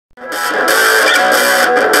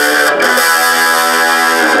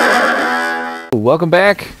Welcome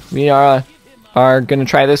back. We are gonna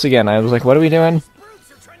try this again. I was like, what are we doing?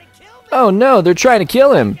 Oh no, they're trying to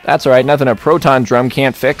kill him. That's alright, nothing a proton drum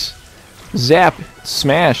can't fix. Zap,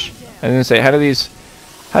 smash. I didn't say, how does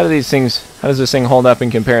this thing hold up in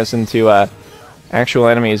comparison to actual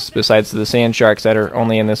enemies besides the Sandsharks that are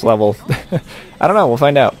only in this level? I don't know, we'll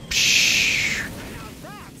find out.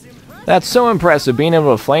 That's so impressive, being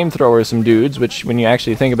able to flamethrower some dudes, which when you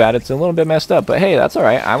actually think about it, it's a little bit messed up. But hey, that's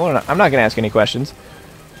alright, I'm not going to ask any questions.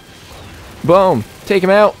 Boom, take him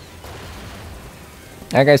out.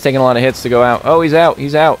 That guy's taking a lot of hits to go out. Oh, he's out,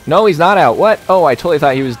 he's out. No, he's not out. What? Oh, I totally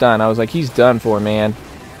thought he was done. I was like, he's done for, man.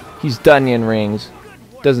 He's done in rings.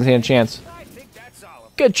 Doesn't stand a chance.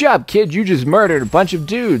 Good job, kid. You just murdered a bunch of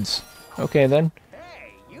dudes. Okay, then.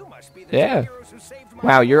 Yeah.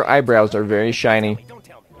 Wow, your eyebrows are very shiny.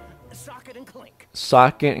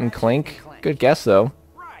 Socket and Clink? Good guess, though.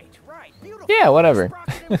 Yeah, whatever.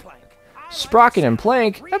 Sprocket and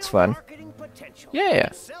Plank? That's fun.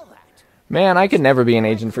 Yeah. Man, I could never be an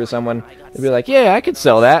agent for someone. They'd be like, yeah, I could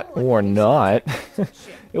sell that. Or not.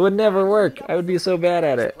 It would never work. I would be so bad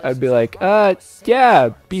at it. I'd be like, yeah,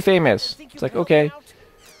 be famous. It's like, okay.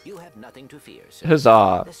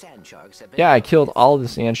 Huzzah. Yeah, I killed all of the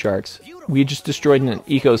Sandsharks. We just destroyed an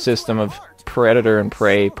ecosystem of predator and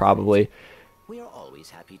prey, probably.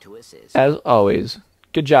 As always.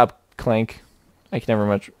 Good job, Clank. I can never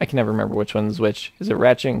remember which one's which. Is it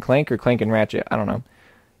Ratchet and Clank or Clank and Ratchet? I don't know.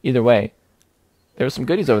 Either way. There's some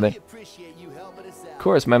goodies over there. Of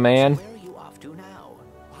course, my man.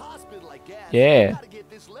 Yeah.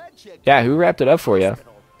 Yeah, who wrapped it up for you?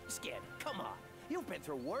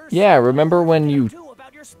 Yeah, remember when you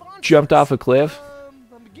jumped off a cliff?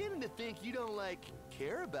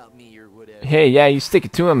 Hey, yeah, you stick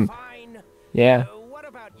it to him. Yeah.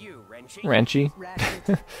 Wrenchy.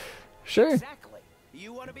 Sure. Do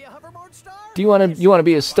you want to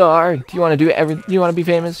be a star? Do you want to do you want to be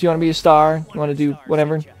famous? You want to be a star? You want to do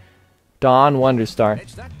whatever? Dawn Wonderstar.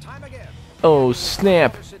 Oh,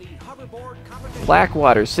 snap.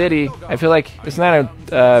 Blackwater City. I feel like, isn't that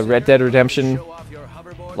a Red Dead Redemption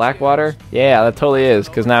Blackwater? Yeah, that totally is,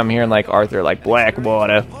 because now I'm hearing like Arthur like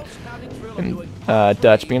Blackwater. And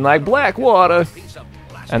Dutch being like Blackwater.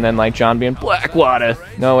 And then like John being Blackwater.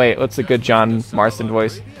 No, wait, what's a good John Marston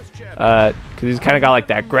voice? Because he's kind of got like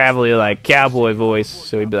that gravelly like cowboy voice,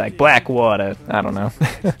 so he'd be like Blackwater. I don't know.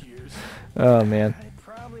 Oh man.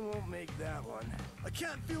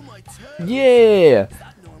 Yeah.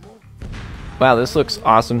 Wow, this looks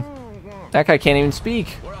awesome. That guy can't even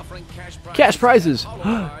speak. Cash prizes.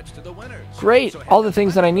 Great, all the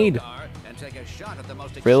things that I need.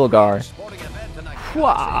 Rilgar.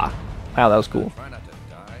 Wow, that was cool.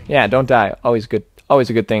 Yeah, don't die. Always good. Always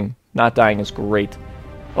a good thing. Not dying is great.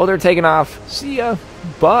 Oh, they're taking off. See ya.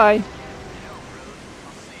 Bye.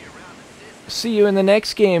 See you in the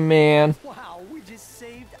next game, man.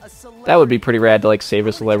 That would be pretty rad to like save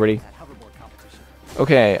a celebrity.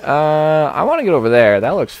 Okay, I want to get over there.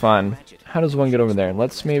 That looks fun. How does one get over there?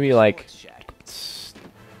 Let's maybe like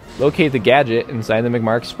locate the gadget inside the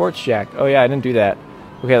Mcmark Sports Shack. Oh yeah, I didn't do that.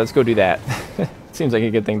 Okay, let's go do that. Seems like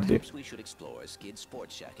a good thing to do.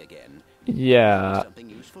 Yeah.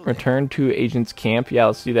 Return to Agent's Camp. Yeah,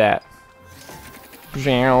 let's do that.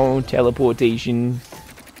 Teleportation.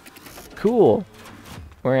 Cool.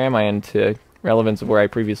 Where am I into relevance of where I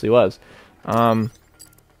previously was? It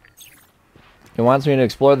wants me to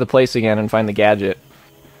explore the place again and find the gadget.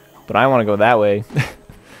 But I want to go that way.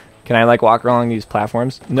 Can I, like, walk along these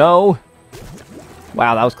platforms? No!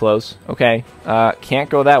 Wow, that was close. Okay. Can't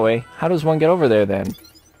go that way. How does one get over there, then?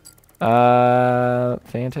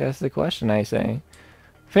 Fantastic question, I say.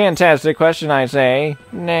 Fantastic question, I say.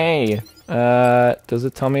 Nay. Does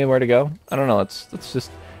it tell me where to go? I don't know. Let's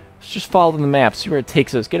just follow the map, see where it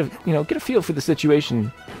takes us. Get a feel for the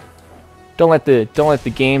situation. Don't let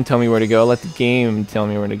the game tell me where to go. Let the game tell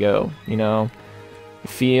me where to go. You know, I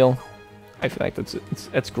feel like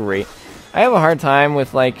that's great. I have a hard time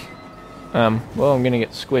with like, well, I'm gonna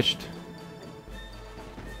get squished.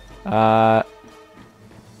 Hello.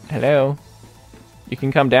 You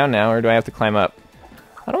can come down now, or do I have to climb up?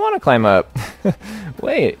 I don't want to climb up.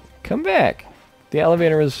 Wait, come back. The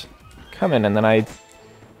elevator was coming, and then I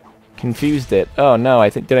confused it. Oh no,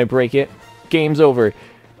 did I break it? Game's over.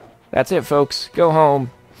 That's it, folks. Go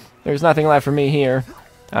home. There's nothing left for me here.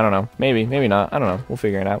 I don't know. Maybe not. I don't know. We'll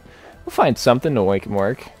figure it out. We'll find something to make it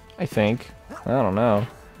work, I think. I don't know.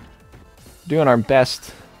 Doing our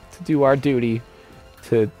best to do our duty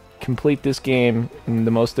to complete this game in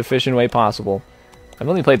the most efficient way possible. I've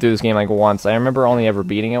only played through this game like once. I remember only ever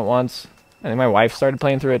beating it once. I think my wife started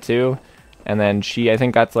playing through it too. And then she, I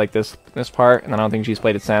think, got to like this part, and I don't think she's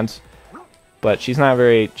played it since. But she's not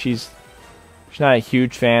a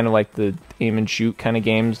huge fan of like the aim and shoot kind of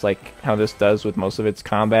games, like how this does with most of its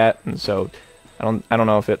combat. And so I don't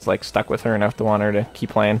know if it's like stuck with her enough to want her to keep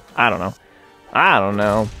playing. I don't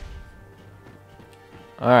know.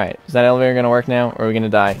 Alright, is that elevator gonna work now, or are we gonna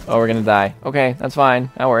die? Oh, we're gonna die. Okay, that's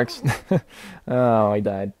fine. That works. Oh, I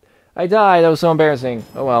died. That was so embarrassing.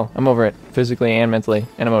 Oh well, I'm over it. Physically and mentally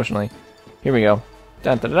and emotionally. Here we go.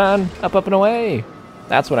 Dun dun dun! Up, up, and away!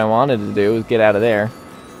 That's what I wanted to do, was get out of there.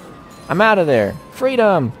 I'm out of there!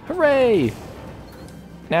 Freedom! Hooray!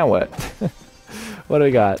 Now what? What do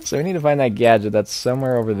we got? So we need to find that gadget that's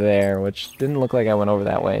somewhere over there, which didn't look like I went over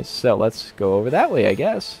that way. So let's go over that way, I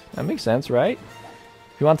guess. That makes sense, right?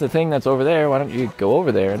 If you want the thing that's over there, why don't you go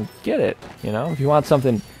over there and get it, you know? If you want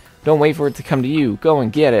something, don't wait for it to come to you. Go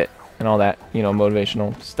and get it. And all that, you know,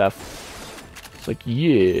 motivational stuff. It's like,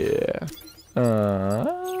 yeah.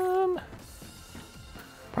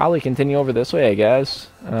 Probably continue over this way, I guess.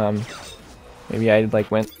 Maybe I, like,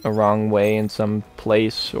 went a wrong way in some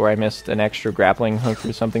place, or I missed an extra grappling hook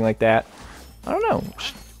or something like that. I don't know.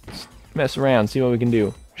 Just mess around, see what we can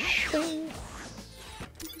do.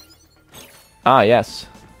 Ah, yes.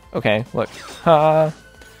 Okay, look. Ha!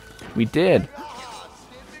 We did.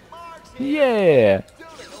 Yeah!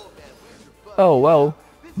 Oh, well.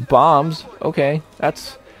 Bombs. Okay,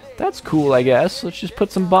 that's cool, I guess. Let's just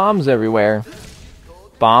put some bombs everywhere.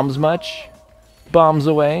 Bombs much? Bombs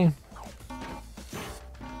away.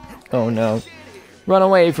 Oh, no. Run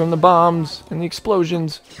away from the bombs and the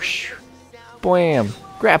explosions. Blam!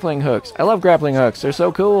 Grappling hooks. I love grappling hooks. They're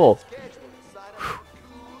so cool.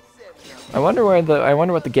 I wonder what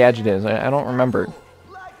the gadget is. I don't remember.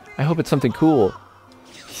 I hope it's something cool.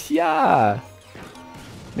 Yeah.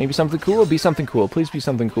 Maybe something cool? Be something cool. Please be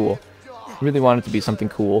something cool. I really want it to be something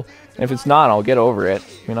cool. And if it's not, I'll get over it.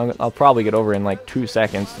 I mean, I'll probably get over it in like 2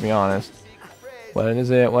 seconds, to be honest. What is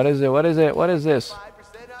it? What is it? What is it? What is this?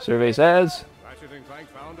 Survey says... Ratchet and Clank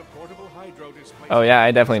found a portable hydro display. Oh yeah,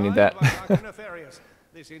 I definitely need that.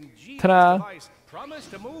 Ta-da!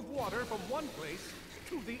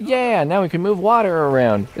 Yeah, now we can move water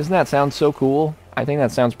around. Doesn't that sound so cool? I think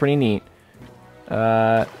that sounds pretty neat.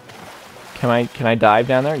 Can I dive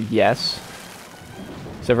down there? Yes.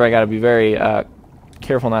 Except for I gotta be very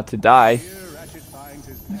careful not to die.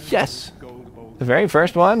 Yes! The very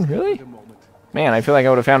first one? Really? Man, I feel like I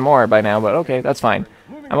would have found more by now, but okay, that's fine.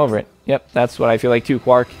 I'm over it. Yep, that's what I feel like too,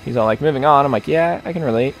 Quark. He's all like, moving on. I'm like, yeah, I can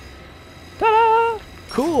relate. Ta-da!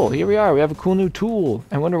 Cool, here we are. We have a cool new tool.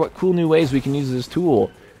 I wonder what cool new ways we can use this tool.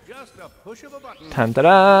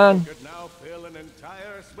 Dun-da-dun!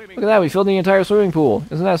 Look at that, we filled the entire swimming pool.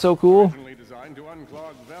 Isn't that so cool?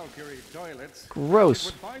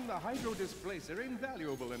 Gross.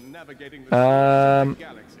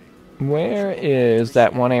 Where is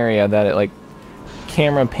that one area that it, like,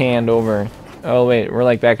 camera panned over? Oh, wait, we're,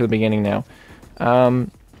 like, back at the beginning now.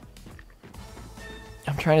 I'm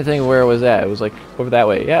trying to think of where it was at. It was, like, over that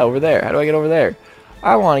way. Yeah, over there. How do I get over there?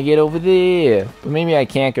 I want to get over there. But maybe I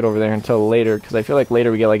can't get over there until later, because I feel like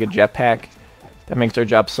later we get, like, a jetpack. That makes our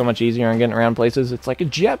job so much easier on getting around places. It's like a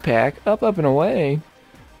jetpack, up, up, and away.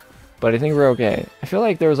 But I think we're okay. I feel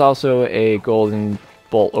like there was also a golden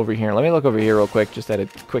bolt over here. Let me look over here real quick, just out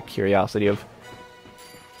of quick curiosity of...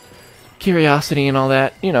 Curiosity and all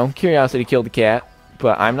that. You know, curiosity killed the cat.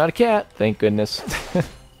 But I'm not a cat, thank goodness.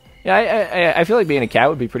 Yeah, I feel like being a cat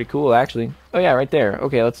would be pretty cool, actually. Oh yeah, right there.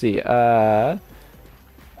 Okay, let's see. I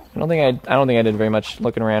don't think I did very much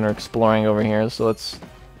looking around or exploring over here, so let's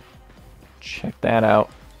check that out.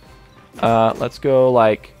 Let's go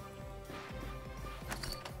like...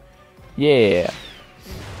 Yeah.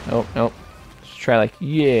 Nope, nope. Let's try like,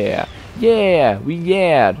 yeah. Yeah,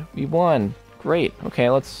 we won. Great.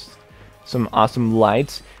 Okay, let's... Some awesome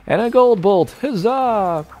lights. And a gold bolt.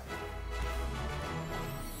 Huzzah!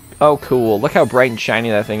 Oh, cool. Look how bright and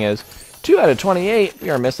shiny that thing is. 2 out of 28. We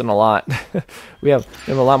are missing a lot. we have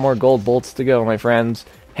a lot more gold bolts to go, my friends.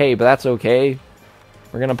 Hey, but that's okay.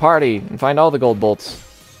 We're gonna party and find all the gold bolts.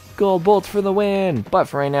 Gold bolts for the win! But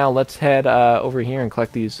for right now, let's head over here and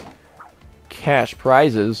collect these cash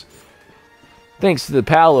prizes. Thanks to the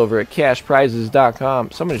pal over at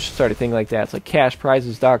cashprizes.com. Somebody should start a thing like that. It's like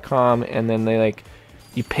cashprizes.com, and then they like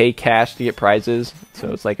you pay cash to get prizes.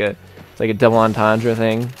 So it's like a double entendre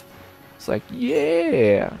thing. It's like,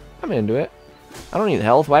 yeah, I'm into it. I don't need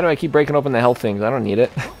health. Why do I keep breaking open the health things? I don't need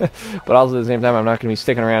it. But also at the same time, I'm not going to be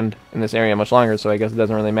sticking around in this area much longer, so I guess it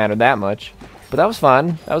doesn't really matter that much. But that was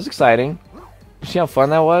fun. That was exciting. You see how fun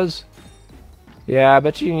that was? Yeah, I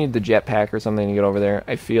bet you need the jetpack or something to get over there.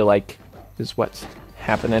 I feel like is what's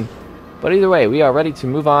happening. But either way, we are ready to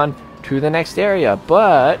move on to the next area.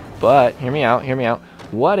 But, hear me out, hear me out.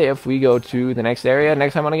 What if we go to the next area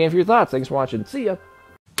next time on A Game for Your Thoughts? Thanks for watching. See ya!